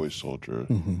movie Toy Soldier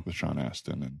with Sean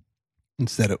Astin, and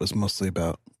instead it was mostly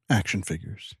about action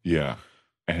figures. Yeah.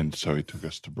 And so he took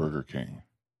us to Burger King,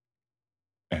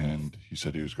 and he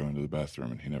said he was going to the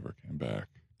bathroom, and he never came back.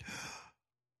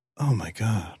 Oh my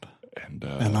God. And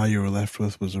all you were left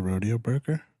with was a rodeo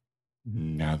burger?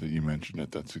 Now that you mention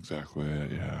it, that's exactly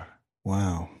it. Yeah.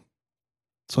 Wow.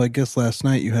 So I guess last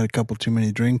night you had a couple too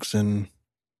many drinks and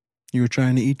you were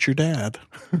trying to eat your dad.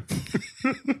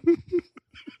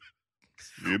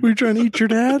 Were you trying to eat your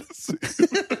dad?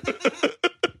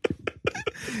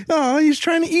 Oh, he's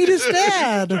trying to eat his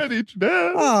dad. Trying to eat your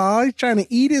dad. Oh, he's trying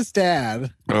to eat his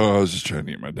dad. Oh, I was just trying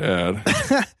to eat my dad.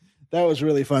 That was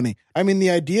really funny. I mean,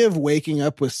 the idea of waking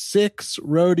up with 6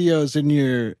 rodeos in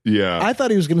your... Yeah. I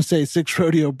thought he was going to say 6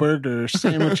 rodeo burger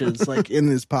sandwiches like in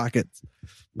his pockets,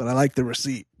 but I like the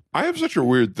receipt. I have such a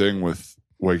weird thing with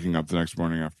waking up the next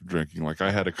morning after drinking. Like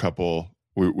I had a couple...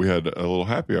 We had a little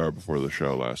happy hour before the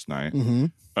show last night.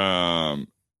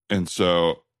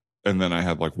 And then I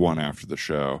had like one after the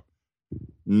show.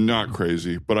 Not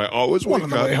crazy, but I always wake One on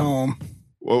the up. way home.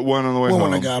 One on the way home.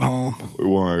 When I got home.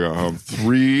 When I got home.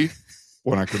 3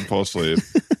 when I couldn't fall asleep.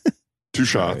 2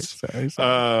 shots. Sorry.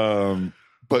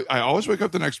 But I always wake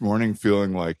up the next morning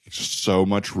feeling like so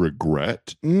much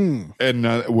regret and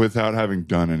without having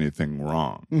done anything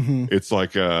wrong. It's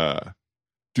like, do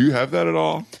you have that at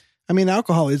all? I mean,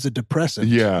 alcohol is a depressant.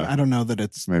 Yeah. I don't know that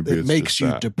it makes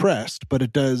you depressed, but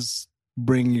it does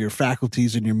bring your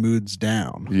faculties and your moods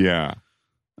down. Yeah.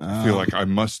 I feel like I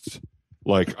must,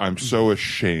 like, I'm so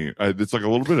ashamed. It's like a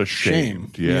little bit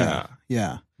ashamed. Yeah.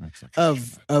 Like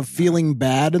of feeling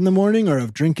bad in the morning or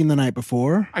of drinking the night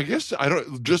before? I guess I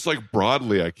don't, just like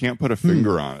broadly, I can't put a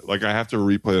finger on it. Like I have to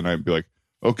replay the night and be like,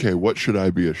 okay, what should I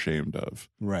be ashamed of?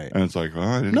 Right. And it's like, oh,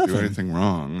 I didn't do anything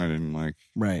wrong. I didn't like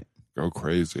go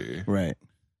crazy. Right.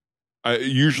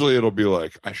 Usually it'll be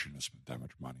like, I shouldn't have spent that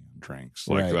much money on drinks.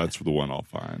 Like that's the one I'll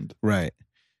find. Right.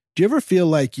 Do you ever feel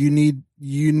like you need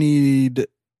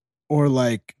or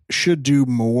like should do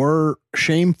more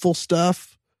shameful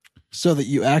stuff so that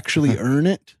you actually earn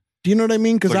it? Do you know what I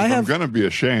mean? Because I'm going to be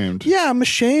ashamed. Yeah, I'm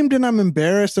ashamed and I'm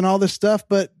embarrassed and all this stuff,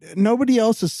 but nobody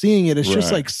else is seeing it. It's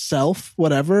just like self,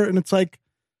 whatever. And it's like,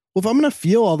 well, if I'm going to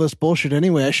feel all this bullshit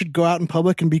anyway, I should go out in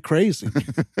public and be crazy,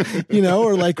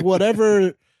 or like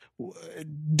whatever.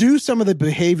 Do some of the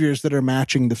behaviors that are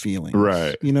matching the feelings.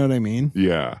 Right. You know what I mean?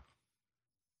 Yeah.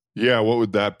 Yeah. What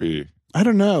would that be? I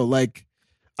don't know. Like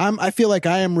I feel like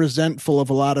I am resentful of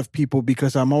a lot of people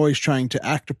because I'm always trying to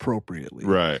act appropriately.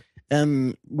 Right.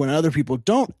 And when other people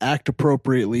don't act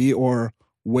appropriately or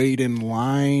wait in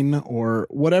line or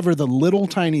whatever the little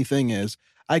tiny thing is,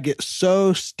 I get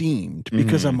so steamed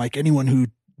because I'm like, anyone who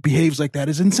behaves like that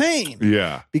is insane.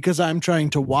 Yeah. Because I'm trying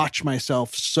to watch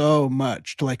myself so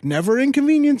much to like never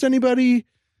inconvenience anybody,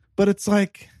 but it's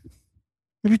like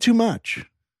maybe too much.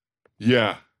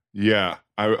 Yeah. Yeah.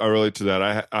 I relate to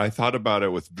that. I thought about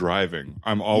it with driving.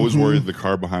 I'm always worried the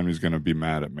car behind me is going to be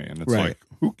mad at me. And it's Right. like,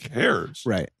 who cares?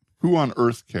 Right. Who on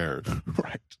earth cares?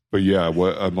 Right. But yeah,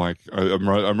 what I'm like, I'm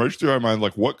right through my mind,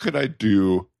 like, what could I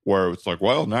do where it's like,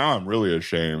 well, now I'm really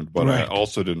ashamed, but I Right.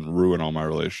 also didn't ruin all my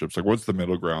relationships. Like, what's the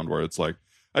middle ground where it's like,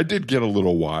 I did get a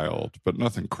little wild, but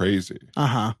nothing crazy.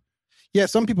 Uh-huh. Yeah,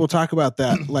 some people talk about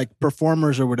that, like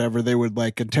performers or whatever, they would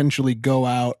like intentionally go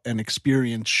out and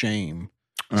experience shame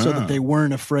so that they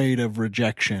weren't afraid of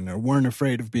rejection or weren't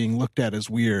afraid of being looked at as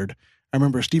weird. I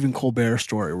remember a Stephen Colbert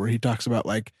story where he talks about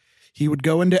like he would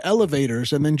go into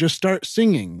elevators and then just start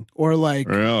singing or like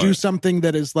Really? do something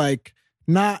that is like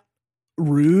not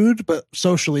rude, but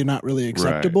socially not really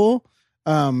acceptable,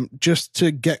 just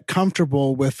to get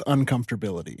comfortable with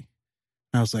uncomfortability.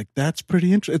 And I was like, that's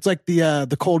pretty interesting. It's like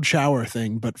the cold shower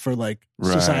thing, but for like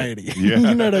Right. society. Yeah.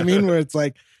 You know what I mean? Where it's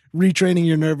like retraining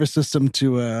your nervous system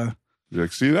to You're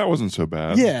like, see, that wasn't so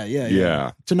bad.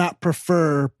 yeah. To not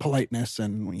prefer politeness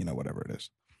and you know, whatever it is.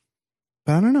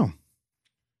 But I don't know.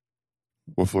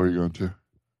 What floor are you going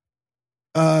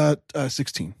to?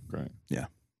 16. Great. Yeah.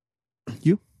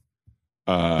 You?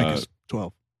 I Uh, guess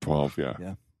 12. 12, yeah.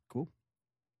 Yeah. Cool.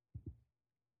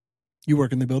 You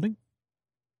work in the building?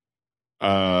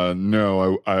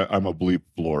 No, I'm a bleep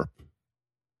blorp.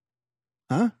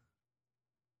 Huh?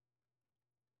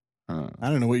 Uh, I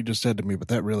don't know what you just said to me, but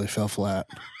that really fell flat.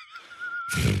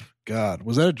 God,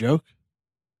 was that a joke?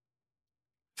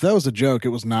 If that was a joke, it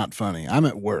was not funny. I'm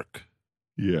at work.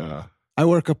 yeah. I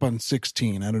work up on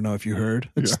 16. I don't know if you heard.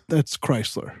 That's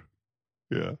Chrysler.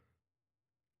 Yeah.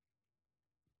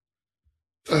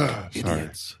 Sorry.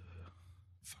 Idiots.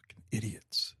 Fucking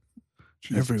idiots.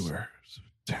 Jesus. Everywhere. It's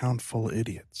a town full of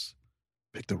idiots.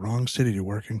 Picked the wrong city to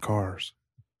work in cars.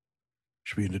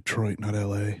 Should be in Detroit, not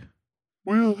LA.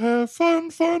 We'll have fun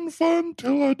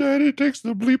till our daddy takes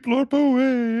the bleep blorp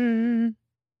away.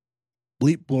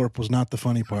 Bleep blorp was not the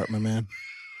funny part, my man.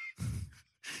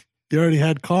 You already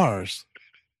had cars.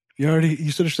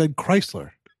 You should have said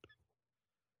Chrysler.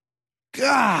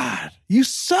 God, you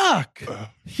suck.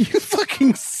 You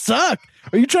fucking suck.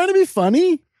 Are you trying to be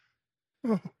funny?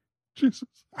 Oh, Jesus.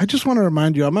 I just want to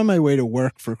remind you, I'm on my way to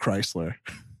work for Chrysler.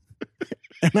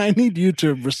 And I need you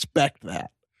to respect that.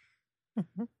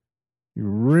 You're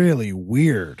really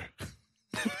weird.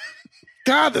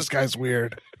 God, this guy's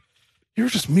weird. You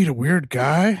ever just meet a weird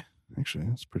guy? Actually,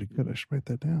 that's pretty good. I should write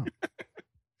that down.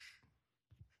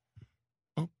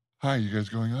 Hi, you guys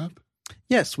going up?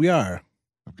 Yes, we are.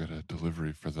 I've got a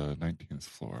delivery for the 19th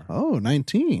floor. Oh,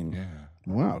 19. Yeah.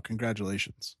 Wow,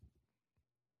 congratulations.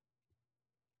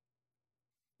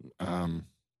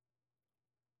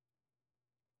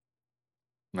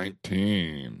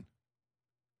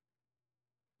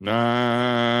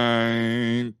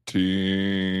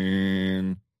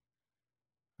 19.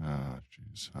 Oh,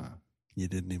 jeez. You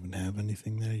didn't even have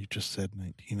anything there? You just said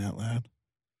 19 out loud?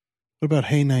 What about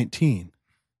Hey 19?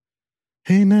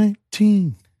 Hey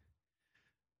 19.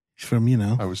 From,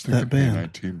 I was thinking that Hey band.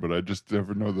 19, but I just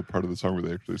never know the part of the song where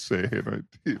they actually say Hey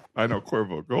 19. I know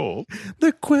Cuervo Gold.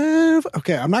 The Cuervo.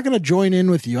 Okay, I'm not going to join in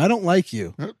with you. I don't like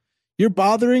you. Yep. You're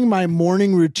bothering my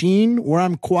morning routine where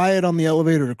I'm quiet on the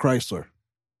elevator to Chrysler.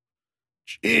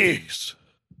 Jeez.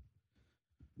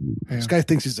 Hey, This guy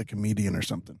thinks he's a comedian or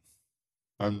something.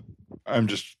 I'm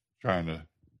just trying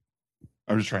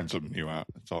something new out.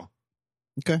 That's all.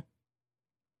 Okay.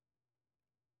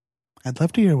 I'd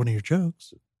love to hear one of your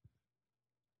jokes.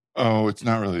 Oh, it's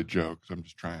not really a joke. I'm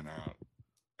just trying out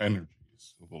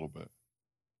energies a little bit.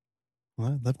 Well,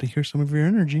 I'd love to hear some of your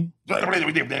energy.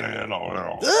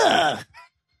 Ugh.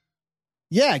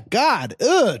 Yeah, God.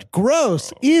 Ugh,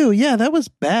 gross. Ew, yeah, that was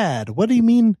bad. What do you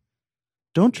mean?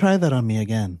 Don't try that on me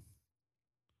again.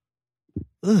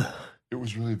 Ugh. It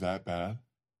was really that bad.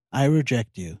 I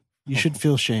reject you. You should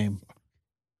feel shame.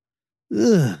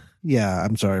 Ugh. Yeah,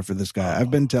 I'm sorry for this guy.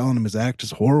 I've been telling him his act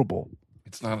is horrible.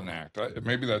 It's not an act.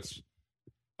 Maybe that's.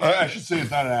 I should say it's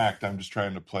not an act. I'm just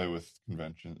trying to play with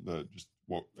convention,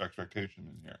 what expectation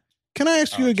in here. Can I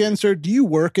ask you again, sir? Do you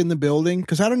work in the building?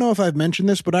 Because I don't know if I've mentioned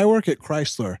this, but I work at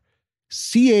Chrysler.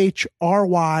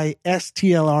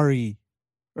 CHRYSTLRE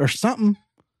or something.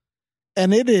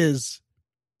 And it is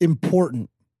important.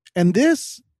 And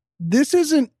this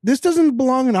doesn't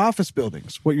belong in office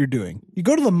buildings, what you're doing. You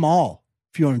go to the mall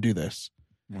if you want to do this.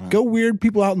 Wow. Go weird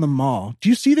people out in the mall. Do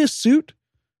you see this suit?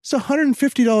 It's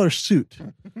 $150 suit.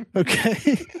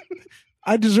 Okay.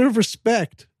 I deserve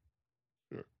respect.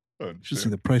 You should see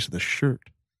the price of the shirt.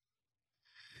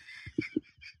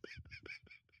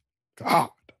 God.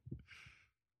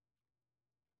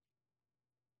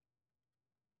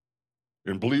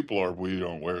 In Bleepler, we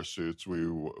don't wear suits. We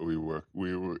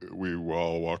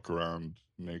all walk around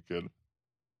naked.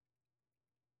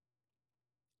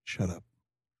 Shut up.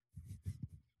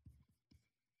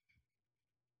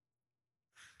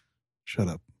 Shut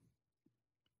up.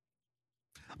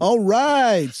 All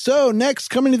right. So next,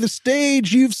 coming to the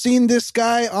stage, you've seen this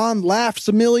guy on Laughs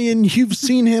a Million. You've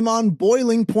seen him on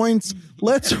Boiling Points.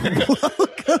 Let's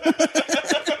welcome.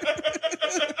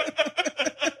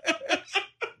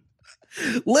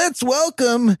 Let's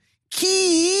welcome Keith.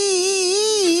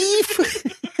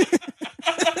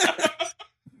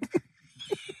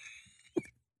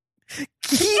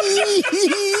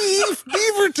 Keith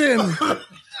Beaverton.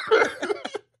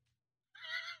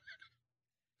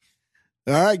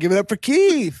 All right, give it up for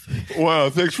Keith. Wow,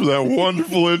 thanks for that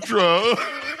wonderful intro.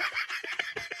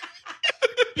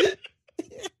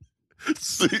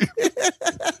 See?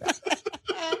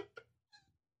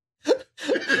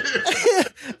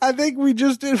 I think we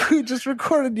just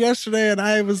recorded yesterday, and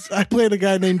I played a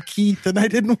guy named Keith, and I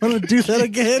didn't want to do that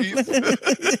again.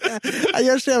 Yeah.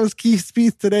 Yesterday I was Keith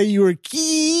Spieth. Today you were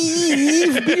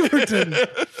Keith Beaverton.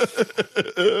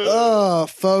 Oh,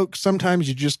 folks, sometimes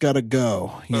you just gotta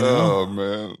go. You know? Oh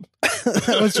man,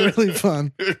 that was really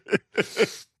fun.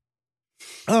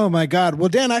 Oh my God. Well,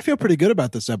 Dan, I feel pretty good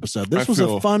about this episode. This was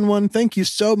a fun one. Thank you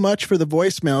so much for the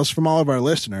voicemails from all of our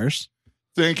listeners.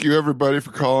 Thank you, everybody,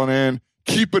 for calling in.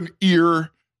 Keep an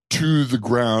ear to the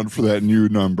ground for that new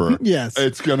number. Yes.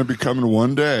 It's going to be coming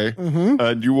one day,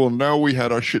 and you will know we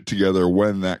had our shit together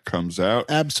when that comes out.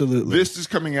 Absolutely. This is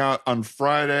coming out on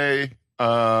Friday,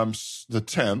 the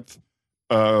 10th.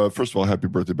 First of all, happy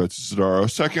birthday, Betsy Sidaro.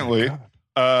 Secondly,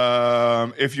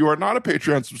 if you are not a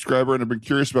Patreon subscriber and have been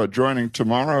curious about joining,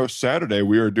 tomorrow, Saturday,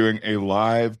 we are doing a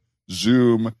live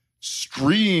Zoom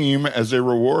stream as a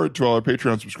reward to all our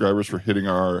Patreon subscribers for hitting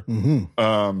our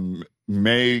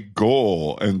May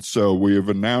goal. And so we have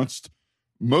announced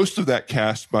most of that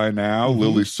cast by now.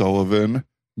 Lily Sullivan,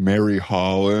 Mary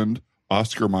Holland,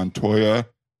 Oscar Montoya,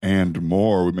 and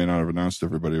more. We may not have announced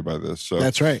everybody by this. So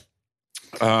that's right.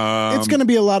 It's going to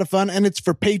be a lot of fun, and it's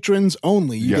for patrons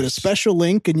only. You get a special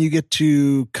link, and you get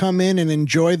to come in and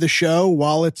enjoy the show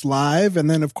while it's live. And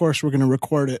then, of course, we're going to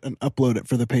record it and upload it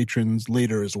for the patrons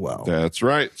later as well. That's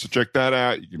right. So check that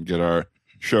out. You can get our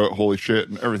show at Holy Shit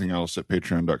and everything else at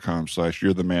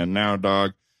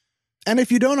patreon.com/you'retheman-now-dog. And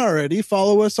if you don't already,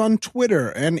 follow us on Twitter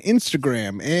and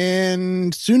Instagram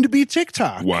and soon to be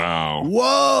TikTok. Wow.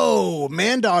 Whoa.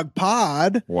 Man-Dog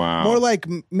Pod. Wow. More like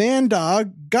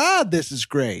Man-Dog. God, this is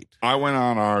great. I went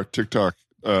on our TikTok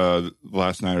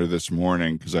last night or this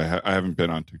morning because I haven't been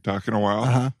on TikTok in a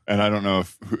while. And I don't know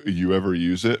if you ever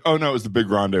use it. Oh, no, it was the Big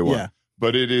Grande one. Yeah.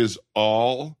 But it is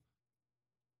all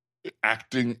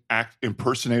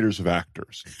impersonators of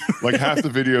actors. Like half the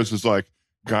videos is like,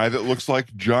 guy that looks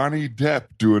like Johnny Depp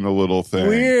doing a little thing.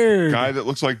 Weird. Guy that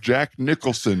looks like Jack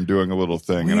Nicholson doing a little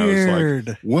thing. Weird. And I was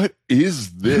like, what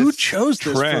is this? Who chose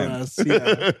this trend? for us?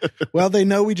 Yeah. Well, they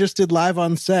know we just did live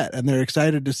on set, and they're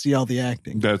excited to see all the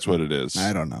acting. That's what it is.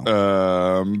 I don't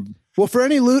know. Well, for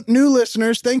any new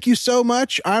listeners, thank you so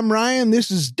much. I'm Ryan.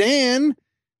 This is Dan.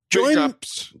 Big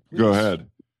ups. Go ahead.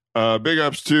 Big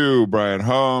ups to Brian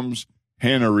Holmes,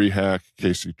 Hannah Rehack,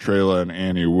 Casey Trela, and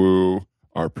Annie Wu.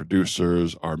 Our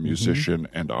producers, our musician,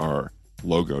 and our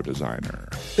logo designer.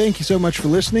 Thank you so much for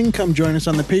listening. Come join us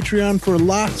on the Patreon for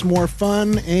lots more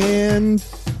fun, and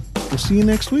we'll see you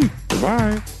next week.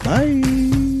 Bye.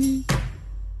 Bye.